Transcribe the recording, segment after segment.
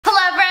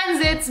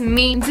it's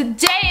me.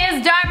 Today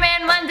is Dark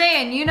Man Monday,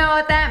 and you know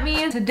what that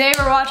means. Today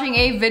we're watching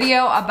a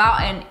video about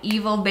an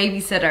evil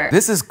babysitter.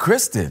 This is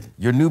Kristen,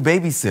 your new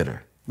babysitter.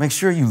 Make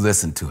sure you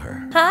listen to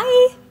her.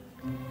 Hi.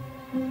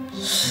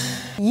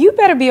 You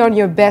better be on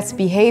your best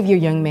behavior,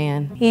 young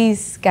man.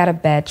 He's got a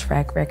bad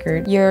track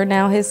record. You're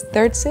now his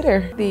third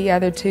sitter. The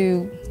other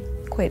two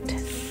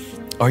quit.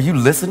 Are you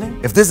listening?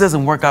 If this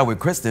doesn't work out with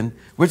Kristen,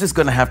 we're just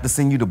gonna have to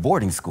send you to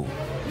boarding school.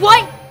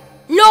 What?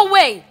 No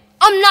way!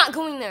 I'm not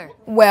going there.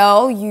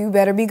 Well, you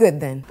better be good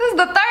then. This is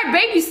the third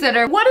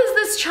babysitter. What is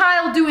this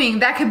child doing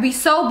that could be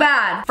so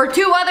bad for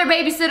two other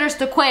babysitters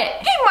to quit?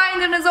 He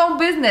minding his own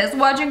business,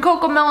 watching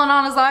Cocomelon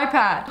on his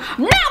iPad.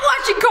 I'm not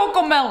watching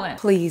Cocomelon.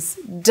 Please,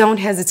 don't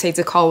hesitate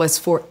to call us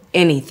for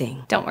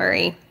anything. Don't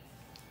worry.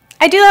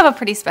 I do have a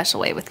pretty special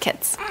way with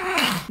kids.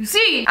 You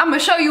see, I'm gonna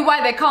show you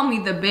why they call me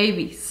the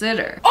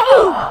babysitter.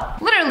 Oh!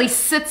 Literally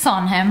sits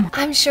on him.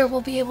 I'm sure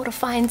we'll be able to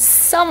find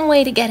some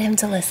way to get him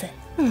to listen.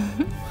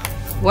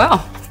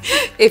 Well,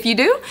 if you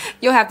do,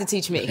 you'll have to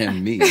teach me.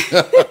 And me.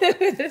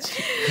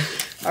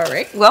 All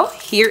right, well,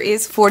 here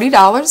is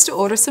 $40 to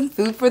order some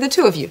food for the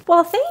two of you.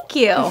 Well, thank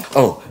you.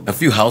 Oh, a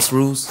few house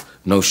rules.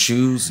 No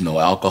shoes, no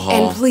alcohol.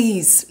 And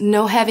please,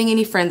 no having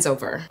any friends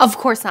over. Of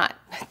course not.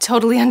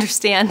 Totally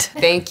understand.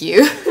 Thank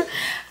you.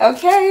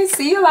 Okay,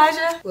 see you,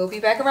 Elijah. We'll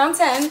be back around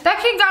 10. That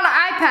kid got an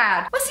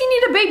iPad. What's he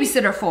need a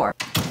babysitter for?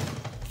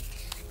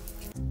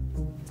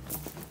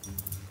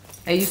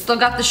 Hey, you still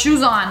got the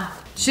shoes on.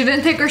 She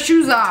didn't take her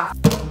shoes off.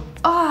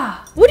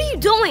 Ah. What are you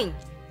doing?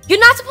 You're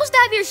not supposed to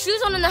have your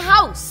shoes on in the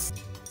house.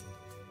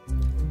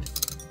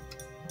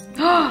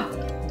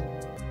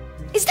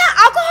 Is that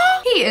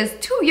alcohol? He is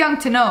too young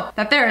to know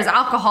that there is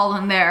alcohol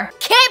in there.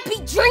 Can't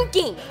be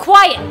drinking.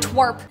 Quiet,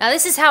 twerp. Now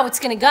this is how it's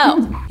gonna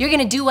go. You're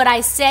gonna do what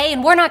I say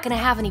and we're not gonna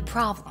have any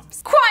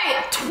problems.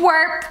 Quiet,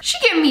 twerp. She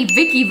giving me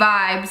Vicky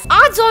vibes.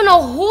 I don't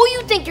know who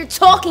you think you're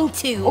talking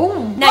to.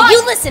 Oh, Now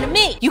you listen to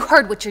me. You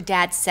heard what your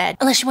dad said.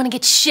 Unless you wanna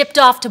get shipped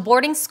off to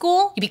boarding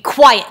school, you be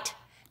quiet.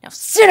 Now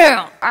sit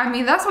down. I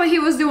mean, that's what he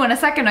was doing a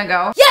second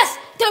ago. Yes,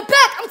 they're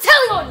back. I'm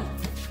telling on you.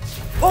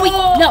 Oh, wait,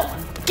 no.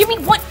 Give me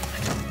one.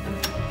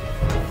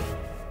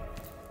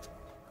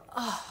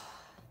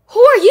 Who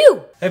are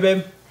you? Hey,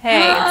 babe.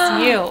 Hey,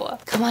 it's you.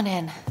 Come on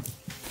in.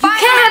 You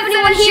can't have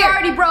anyone She here.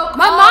 already broke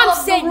My all mom of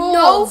the said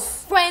no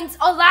rules. friends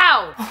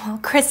allowed. Well,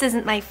 Chris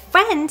isn't my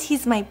friend,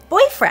 he's my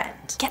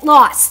boyfriend. Get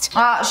lost.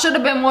 Should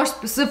have been more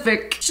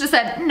specific. Should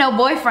have said no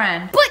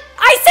boyfriend. But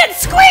I said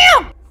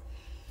scram!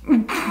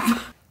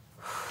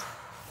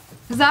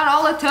 Is that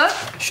all it took?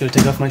 Should I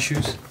take off my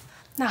shoes?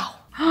 No.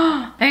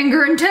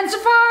 Anger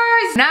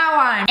intensifies. Now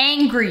I'm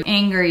angry. No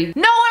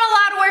one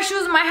allowed to wear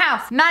shoes in my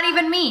house. Not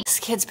even me. This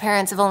kid's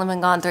parents have only been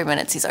gone 3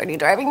 minutes. He's already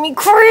driving me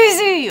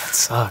crazy. That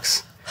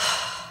sucks.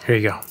 Here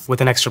you go,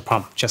 with an extra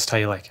pump, just how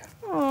you like it.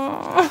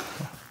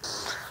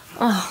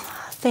 Oh,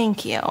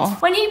 thank you.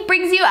 When he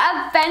brings you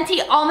a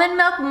venti almond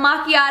milk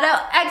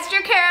macchiato,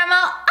 extra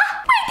caramel.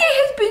 My day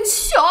has been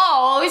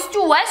so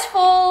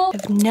stressful. I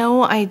have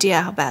no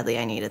idea how badly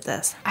I needed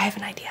this. I have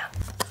an idea.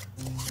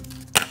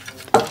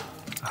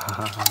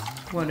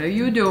 What are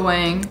you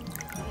doing?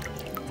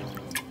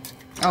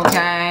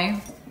 Okay.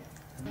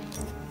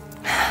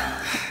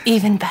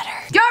 Even better.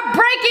 You're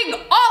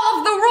breaking all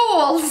of the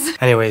rules.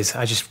 Anyways,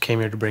 I just came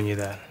here to bring you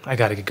that. I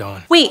gotta get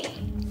going. Wait,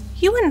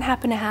 you wouldn't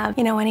happen to have,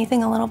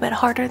 anything a little bit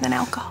harder than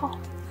alcohol?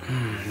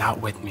 Not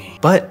with me.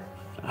 But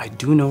I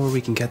do know where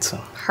we can get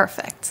some.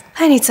 Perfect.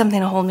 I need something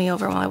to hold me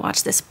over while I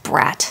watch this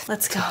brat.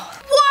 Let's go.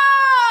 Whoa!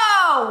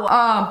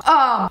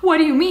 What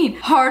do you mean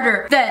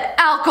harder than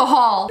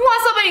alcohol? You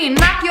want somebody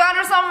to knock you out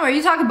or something, or are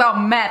you talking about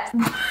meth?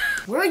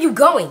 Where are you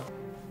going?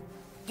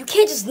 You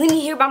can't just leave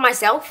me here by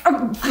myself.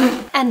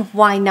 And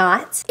why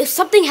not? If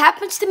something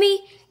happens to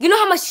me, you know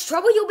how much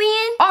trouble you'll be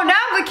in? Oh,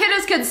 now the kid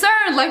is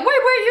concerned. Like, wait,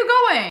 where are you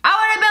going? I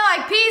would have been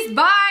like, peace,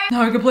 bye.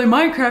 Now I can play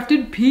Minecraft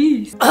in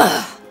peace.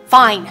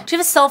 Fine. Do you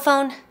have a cell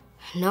phone?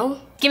 No.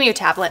 Give me your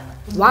tablet.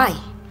 Why?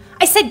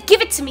 I said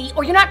give it to me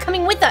or you're not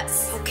coming with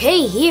us.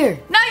 Okay, here.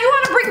 Now you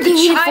want to bring What do you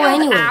the need it for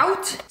child anyway?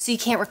 out? So you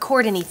can't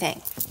record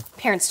anything.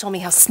 Parents told me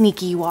how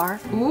sneaky you are.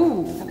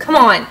 Ooh. Come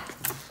on.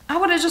 I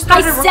would have just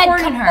I started said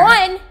recording come her.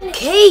 on.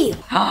 Okay.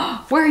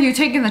 Where are you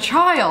taking the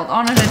child?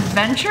 On an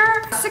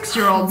adventure?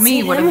 6-year-old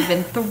me would have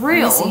been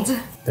thrilled.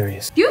 There he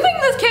is. You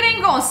think this kid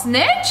ain't gonna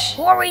snitch?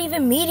 Who are we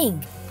even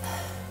meeting?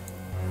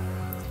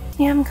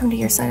 Yeah, I'm come to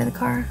your side of the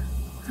car.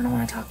 I don't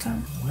want to talk to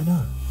him. Why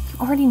not? You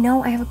already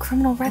know I have a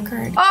criminal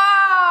record.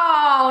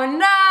 Oh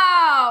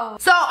no!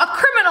 So a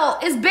criminal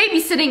is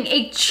babysitting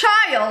a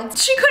child.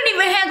 She couldn't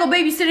even handle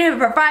babysitting him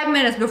for 5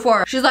 minutes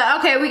before. She's like,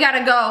 okay, we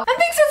gotta go. I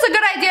think it's a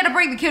good idea to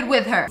bring the kid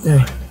with her.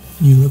 Hey,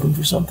 you looking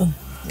for something?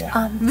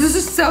 This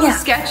is so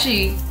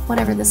sketchy.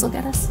 Whatever this will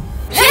get us.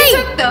 She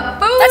took the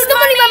food. That's the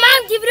money my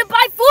mom gave you to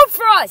buy food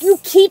for us. You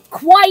keep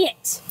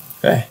quiet.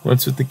 Hey,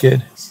 what's with the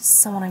kid? It's just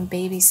someone I'm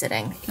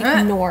babysitting.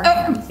 Ignore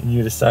him. And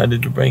you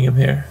decided to bring him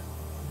here.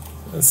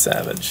 That's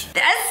savage.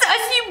 That's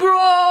sussy,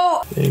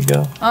 bro. There you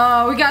go.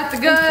 Oh, we got the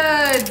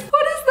goods.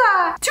 What is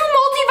that? 2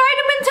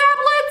 multivitamin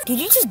tablets? Did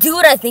you just do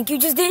what I think you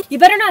just did? You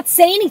better not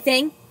say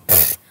anything.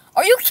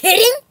 Are you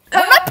kidding?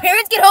 When my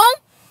parents get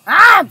home,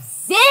 I'm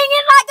singing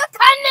like a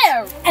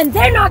canary. And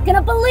they're not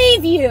gonna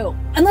believe you.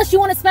 Unless you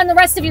want to spend the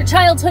rest of your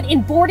childhood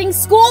in boarding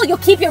school, you'll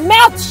keep your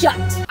mouth shut.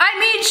 I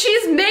mean,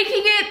 she's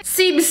making it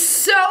seem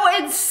so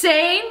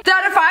insane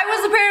that if I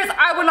was the parents,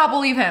 I would not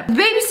believe him.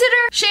 The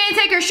babysitter, she didn't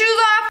take her shoes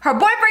off. Her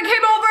boyfriend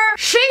came over.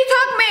 She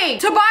took me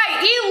to buy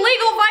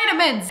illegal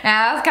vitamins.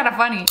 Yeah, that's kind of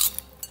funny.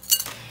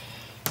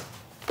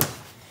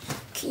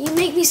 Can you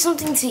make me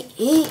something to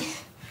eat?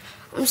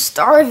 I'm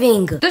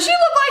starving. Does she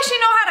look like she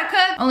know how to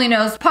cook? Only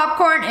knows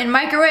popcorn in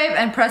microwave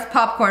and press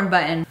popcorn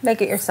button.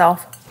 Make it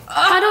yourself.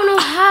 I don't know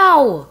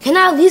how. Can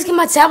I at least get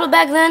my tablet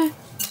back then?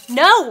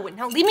 No,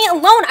 leave me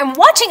alone. I'm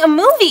watching a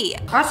movie.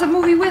 Watch a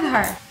movie with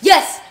her.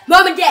 Yes,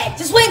 Mom and Dad.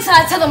 Just wait until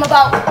I tell them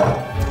about...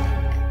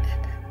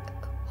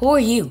 Who are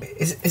you?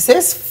 Is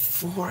this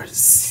for...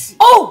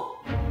 Oh!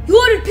 You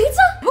ordered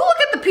pizza? Who look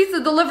at the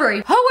pizza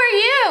delivery? Who are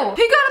you?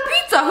 He got a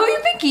pizza. Who you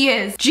think he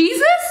is?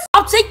 Jesus?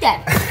 I'll take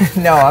that.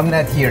 No, I'm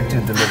not here to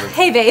deliver.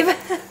 Hey, babe.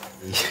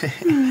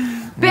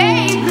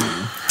 Babe!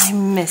 I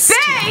missed you.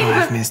 Babe!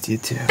 I've missed you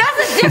too.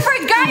 That's a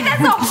different guy.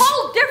 That's a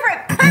whole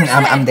different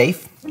person. I'm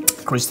Dave,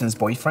 Kristen's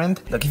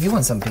boyfriend. Look, if you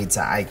want some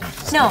pizza, I can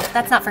just... No,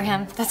 that's not for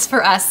him. That's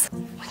for us.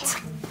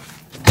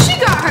 She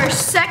got her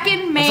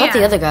second man. I thought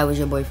the other guy was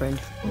your boyfriend.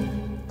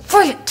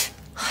 Fruit.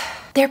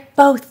 They're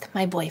both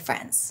my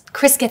boyfriends.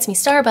 Chris gets me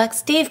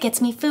Starbucks, Dave gets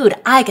me food.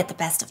 I get the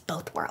best of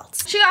both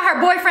worlds. She got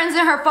her boyfriends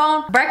in her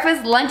phone,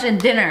 breakfast, lunch, and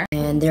dinner.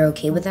 And they're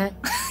okay with that?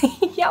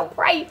 Yeah,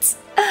 right.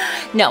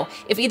 No,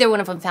 if either one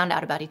of them found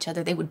out about each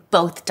other, they would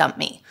both dump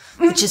me.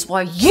 Which is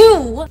why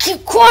you...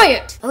 Keep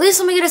quiet! At least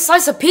let me get a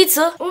slice of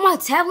pizza. Want my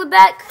tablet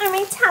back?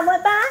 My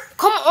tablet back?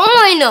 Come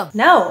on!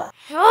 No.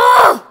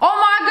 Oh!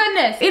 Oh my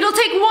goodness. It'll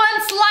take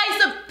one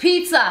slice of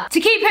pizza to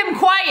keep him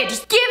quiet.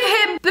 Just give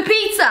him the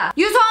pizza.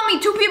 You told me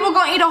 2 people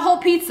gonna eat a whole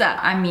pizza.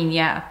 I mean,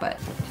 yeah, but...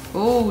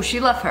 Oh, she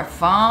left her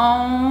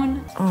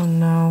phone. Oh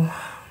no.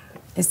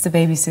 It's the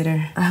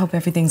babysitter. I hope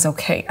everything's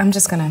okay. I'm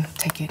just gonna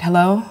take it.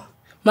 Hello?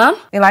 Mom?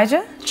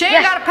 Elijah? She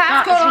ain't got a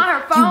passcode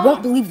on her phone. You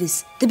won't believe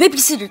this. The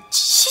babysitter,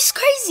 she's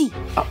crazy.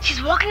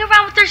 She's walking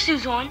around with her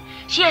shoes on.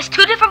 She has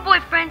 2 different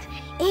boyfriends.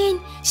 And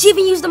she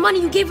even used the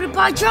money you gave her to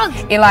buy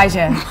drugs.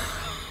 Elijah,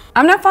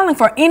 I'm not falling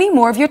for any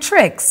more of your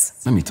tricks.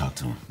 Let me talk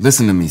to him.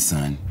 Listen to me,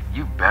 son.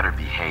 You better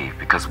behave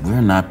because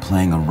we're not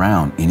playing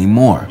around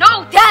anymore.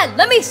 No, Dad,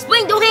 let me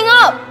explain. Don't hang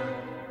up.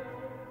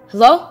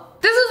 Hello?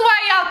 This is why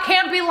y'all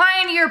can't be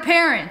lying to your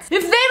parents.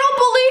 If they don't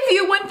believe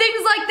you when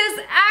things like this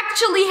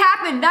actually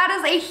happen, that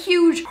is a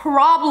huge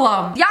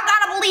problem. Y'all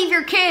gotta believe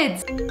your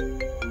kids.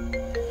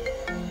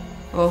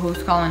 Oh,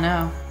 who's calling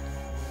now?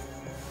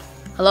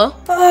 Hello?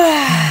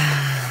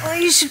 Well,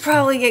 you should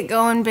probably get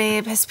going,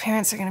 babe. His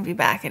parents are gonna be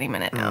back any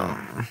minute now.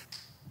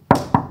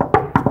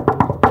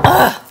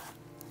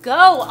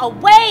 Go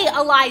away,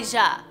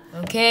 Elijah.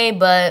 Okay,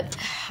 but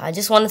I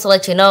just wanted to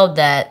let you know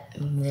that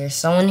there's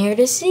someone here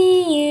to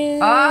see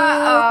you.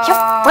 Uh-oh. You're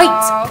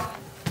right.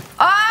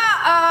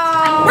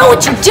 Uh-oh. Know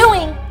what you're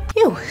doing.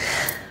 You.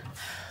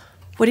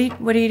 What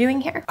are you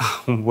doing here?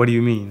 What do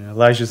you mean?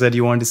 Elijah said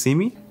you wanted to see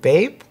me?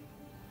 Babe?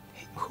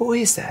 Who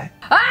is that?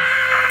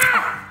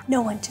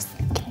 No one, just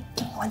give me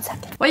 1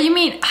 second. What do you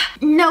mean?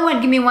 No one,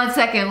 give me 1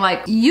 second.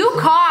 Like, you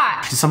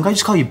caught. Did some guy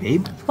just call you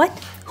babe? What?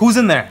 Who's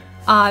in there?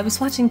 I was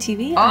watching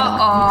TV.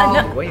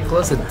 Uh-oh. Why you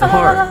close the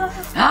door?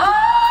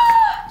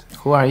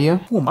 Who are you?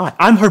 Who am I?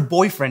 I'm her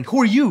boyfriend.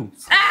 Who are you?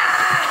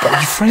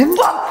 Boyfriend?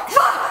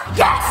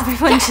 Yes!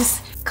 Everyone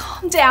just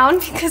calm down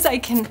because I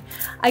can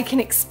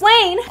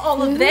explain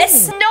all of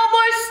this. No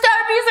more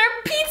Starbucks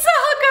or pizza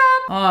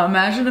hookup! Oh,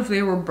 imagine if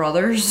they were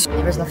brothers.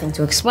 There's nothing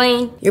to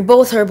explain. You're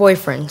both her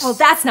boyfriends. Well,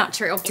 that's not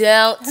true.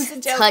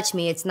 Don't touch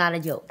me. It's not a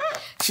joke.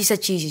 She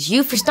said she uses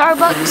you for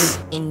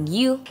Starbucks and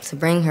you to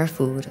bring her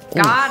food.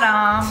 Ooh. Got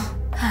him.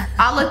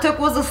 All it took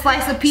was a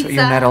slice of pizza. So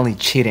you're not only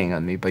cheating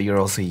on me, but you're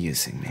also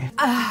using me.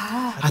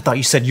 I thought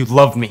you said you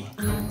loved me.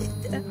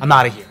 I'm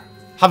out of here.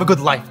 Have a good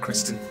life,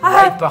 Kristen.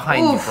 Right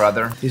behind you,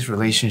 brother. This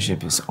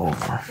relationship is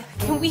over.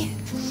 Can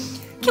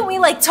we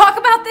like talk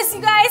about this,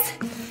 you guys?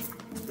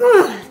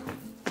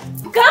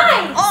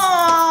 Guys!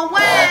 Oh,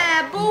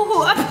 wow,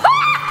 boo-hoo.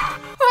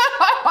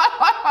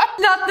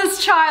 Not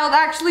this child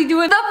actually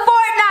doing the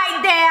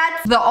Fortnite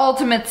dance. The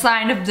ultimate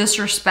sign of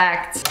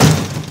disrespect.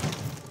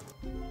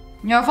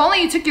 You know, if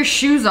only you took your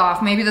shoes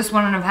off, maybe this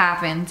wouldn't have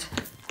happened.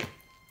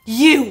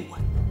 You!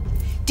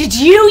 Did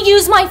you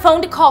use my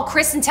phone to call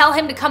Chris and tell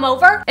him to come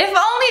over? If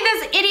only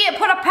this idiot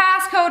put a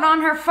passcode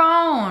on her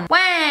phone. Wah.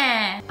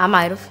 I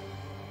might have.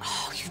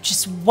 Oh, you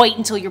just wait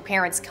until your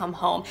parents come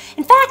home.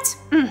 In fact,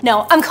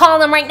 no, I'm calling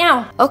them right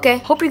now. Okay,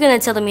 hope you're gonna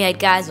tell them you had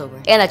guys over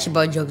and that you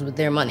bought drugs with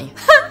their money.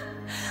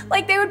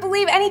 Like they would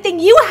believe anything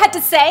you had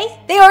to say.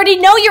 They already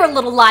know you're a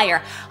little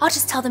liar. I'll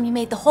just tell them you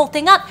made the whole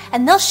thing up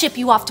and they'll ship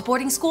you off to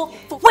boarding school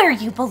where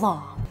you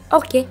belong.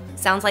 Okay.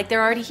 Sounds like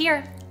they're already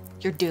here.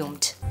 You're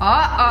doomed.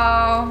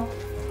 Uh-oh.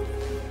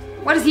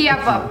 What does he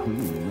have up?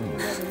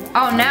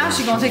 Oh, now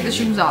she's gonna take the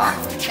shoes off.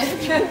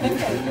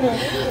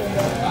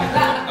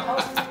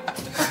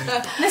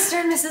 Mr.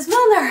 and Mrs.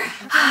 Milner.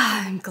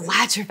 I'm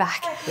glad you're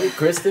back. Hey,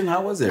 Kristen,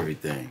 how was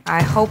everything?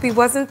 I hope he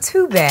wasn't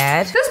too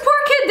bad. This poor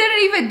kid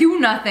didn't even do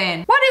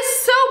nothing. What is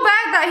so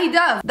bad that he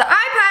does? The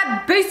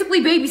iPad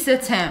basically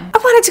babysits him. I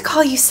wanted to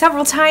call you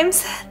several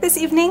times this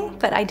evening,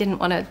 but I didn't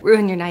want to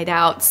ruin your night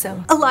out,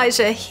 so.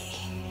 Elijah,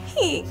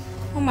 he...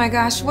 Oh my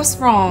gosh, what's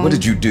wrong? What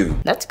did you do?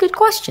 That's a good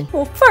question.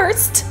 Well,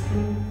 first,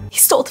 he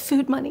stole the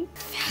food money.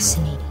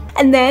 Fascinating.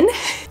 And then,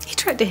 he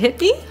tried to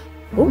hit me.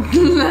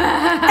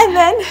 And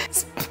then,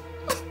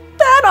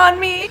 spat on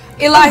me.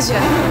 Elijah,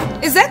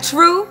 is that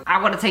true?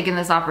 I would have taken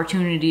this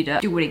opportunity to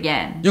do it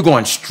again. You're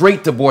going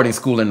straight to boarding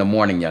school in the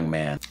morning, young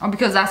man. Oh,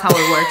 because that's how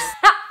it works.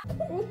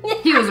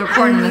 He was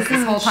recording this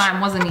whole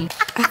time, wasn't he?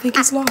 I think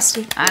he's lost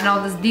it. I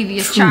know this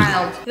devious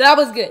child. That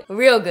was good.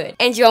 Real good.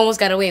 And you almost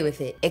got away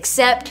with it.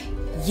 Except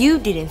you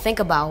didn't think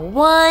about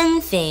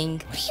one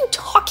thing. What are you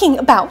talking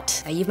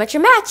about? Now you've met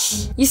your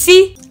match. You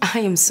see? I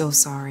am so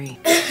sorry.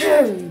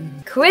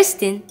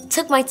 Kristen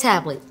took my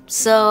tablet,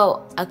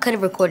 so I couldn't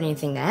record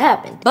anything that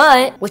happened.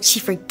 But what she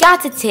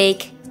forgot to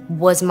take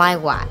was my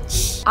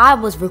watch. I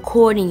was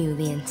recording you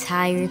the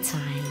entire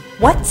time.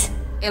 What?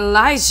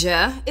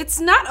 Elijah, it's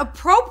not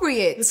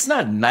appropriate. It's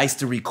not nice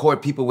to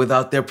record people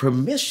without their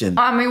permission.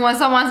 I mean, when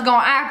someone's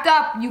gonna act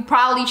up, you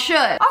probably should.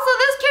 Also,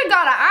 this kid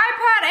got an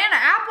iPad and an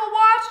Apple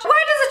Watch.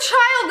 Why does a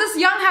child this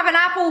young have an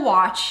Apple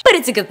Watch? But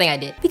it's a good thing I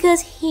did.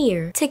 Because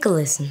here, take a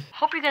listen.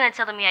 Hope you're gonna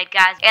tell them you had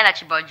guys and that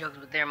you bought drugs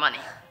with their money.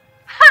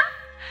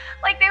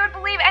 Like they would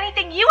believe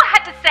anything you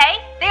had to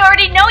say. They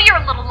already know you're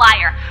a little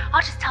liar.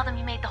 I'll just tell them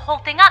you made the whole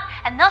thing up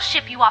and they'll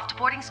ship you off to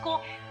boarding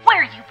school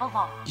where you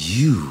belong.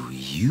 You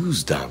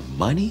used our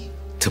money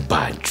to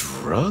buy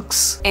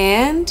drugs?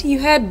 And you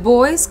had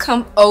boys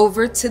come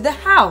over to the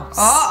house.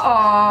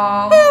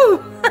 Uh-oh.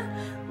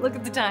 Look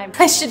at the time.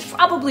 I should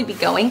probably be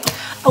going.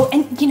 Oh,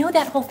 and you know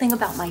that whole thing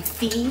about my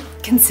fee?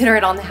 Consider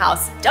it on the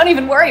house. Don't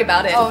even worry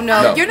about it. Oh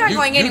no, you're not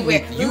going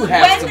anywhere. You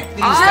have some things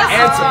to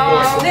answer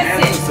for, so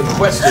answer some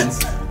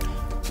questions.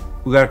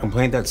 We got a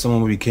complaint that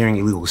someone would be carrying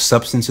illegal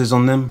substances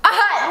on them.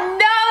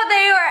 No,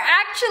 they were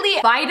actually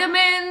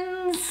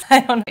vitamins. I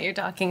don't know what you're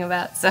talking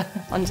about, so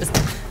I'm just...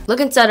 Look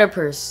inside her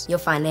purse. You'll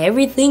find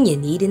everything you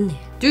need in there.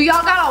 Do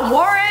y'all got a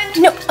warrant?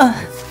 No,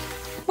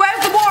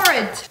 Where's the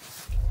warrant?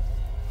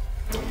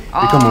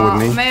 You're coming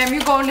with me. Ma'am,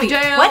 you going to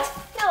jail. What?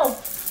 No,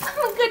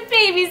 I'm a good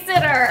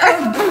babysitter.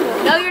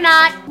 No, you're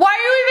not. Why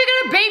are you even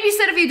gonna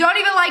babysit if you don't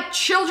even like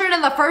children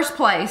in the first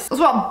place?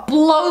 That's what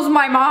blows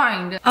my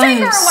mind. Take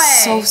her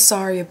away. So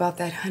sorry about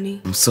that,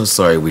 honey. I'm so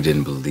sorry we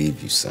didn't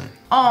believe you, son.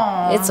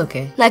 Aww. It's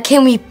okay. Now,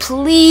 can we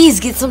please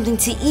get something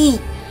to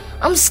eat?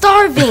 I'm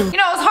starving. You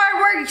know, it's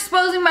hard work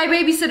exposing my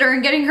babysitter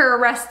and getting her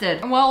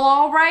arrested. Well,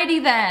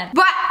 alrighty then.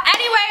 But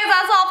anyways,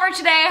 that's all for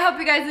today. I hope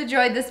you guys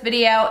enjoyed this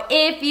video.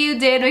 If you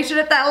did, make sure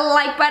to hit that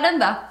like button,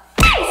 the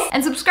face,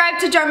 and subscribe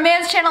to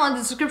Jarman's channel in the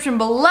description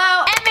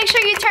below. And make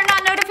sure you turn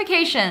on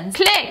notifications.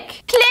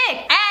 Click, click,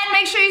 and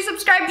make sure you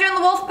subscribe to join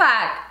the Wolf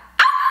Pack.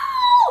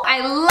 Ow!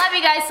 I love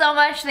you guys so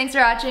much. Thanks for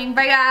watching.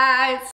 Bye, guys.